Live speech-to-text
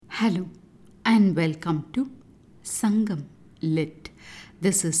Hello and welcome to Sangam Lit.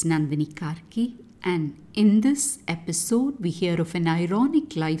 This is Nandini Karki, and in this episode we hear of an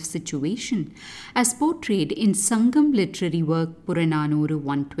ironic life situation as portrayed in Sangam Literary work Puranaanooru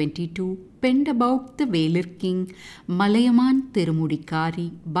 122, penned about the Velir king Malaiyamaan Thirumudi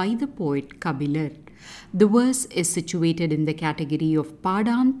Kaari by the poet Kabilar. The verse is situated in the category of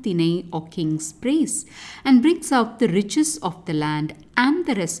Paadaan Thinai or king's praise and brings out the riches of the land and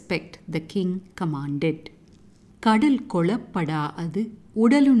the respect the king commanded. கடல் கொளப்படா அது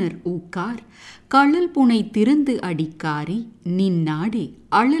உடலுணர் ஊக்கார் கழல் புனை திருந்து அடிக்காரி நின் நாடே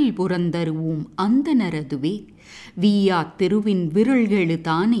அழல் புறந்தருவும் அந்தனரதுவே வீயா திருவின் விரல்கெழு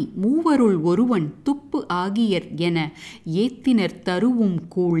தானே மூவருள் ஒருவன் துப்பு ஆகியர் என ஏத்தினர் தருவும்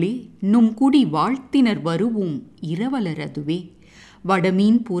கூழே நும் குடி வாழ்த்தினர் வருவும் இரவலரதுவே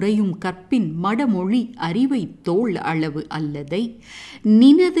வடமீன் புரையும் கற்பின் மடமொழி அறிவை தோள் அளவு அல்லதை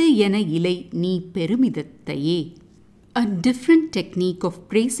நினது என இலை நீ பெருமிதத்தையே. A different technique of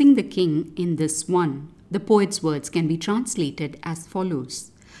praising the king in this one. The poet's words can be translated as follows.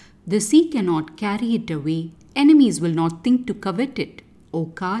 The sea cannot carry it away, enemies will not think to covet it. O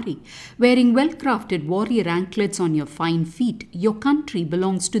Kaari, wearing well-crafted warrior anklets on your fine feet, your country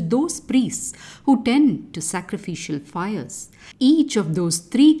belongs to those priests who tend to sacrificial fires. Each of those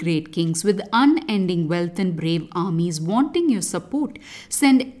three great kings with unending wealth and brave armies wanting your support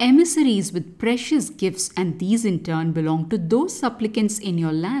send emissaries with precious gifts, and these in turn belong to those supplicants in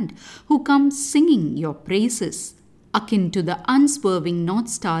your land who come singing your praises. Akin to the unswerving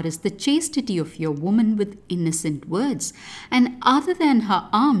North Star is the chastity of your woman with innocent words, and other than her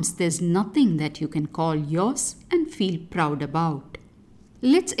arms there's nothing that you can call yours and feel proud about.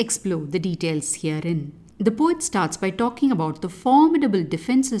 Let's explore the details herein. The poet starts by talking about the formidable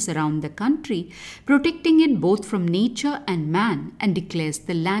defenses around the country, protecting it both from nature and man, and declares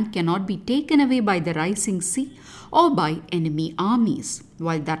the land cannot be taken away by the rising sea or by enemy armies.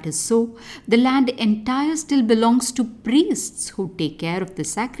 While that is so, the land entire still belongs to priests who take care of the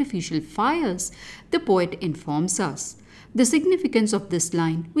sacrificial fires, the poet informs us. The significance of this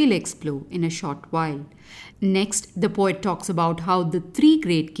line we'll explore in a short while. Next, the poet talks about how the three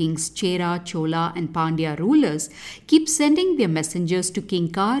great kings, Chera, Chola and Pandya rulers, keep sending their messengers to King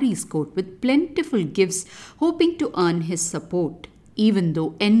Kaari's court with plentiful gifts, hoping to earn his support. Even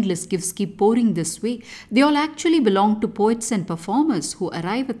though endless gifts keep pouring this way, they all actually belong to poets and performers who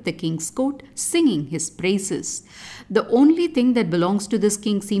arrive at the king's court singing his praises. The only thing that belongs to this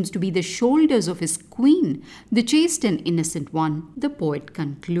king seems to be the shoulders of his queen, the chaste and innocent one, the poet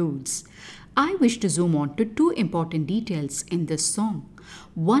concludes. I wish to zoom on to two important details in this song.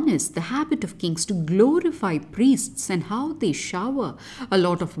 One is the habit of kings to glorify priests and how they shower a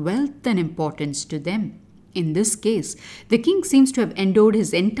lot of wealth and importance to them. In this case, the king seems to have endowed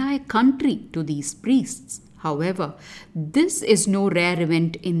his entire country to these priests. However, this is no rare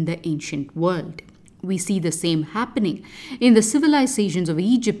event in the ancient world. We see the same happening in the civilizations of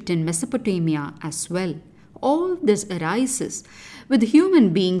Egypt and Mesopotamia as well. All this arises with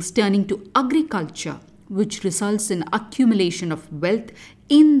human beings turning to agriculture, which results in accumulation of wealth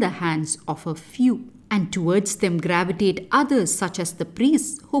in the hands of a few. And towards them gravitate others such as the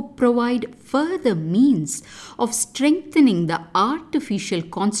priests who provide further means of strengthening the artificial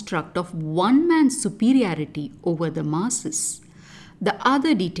construct of one man's superiority over the masses. The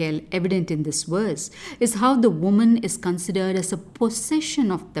other detail evident in this verse is how the woman is considered as a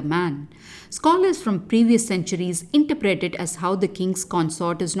possession of the man. Scholars from previous centuries interpret it as how the king's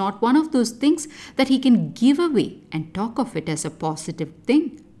consort is not one of those things that he can give away and talk of it as a positive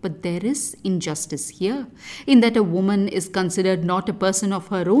thing. But there is injustice here, in that a woman is considered not a person of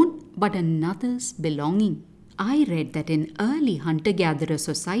her own, but another's belonging. I read that in early hunter-gatherer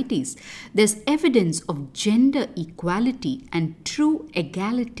societies, there's evidence of gender equality and true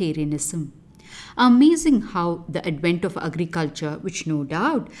egalitarianism. Amazing how the advent of agriculture, which no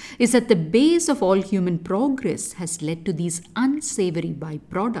doubt is at the base of all human progress, has led to these unsavory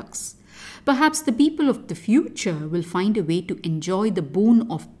byproducts. Perhaps the people of the future will find a way to enjoy the boon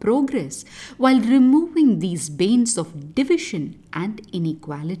of progress while removing these banes of division and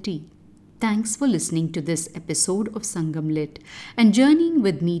inequality. Thanks for listening to this episode of Sangam Lit and journeying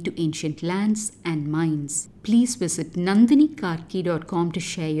with me to ancient lands and minds. Please visit nandinikarki.com to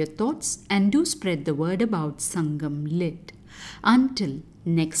share your thoughts and do spread the word about Sangam Lit. Until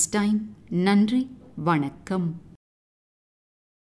next time, Nandri Vanakkam.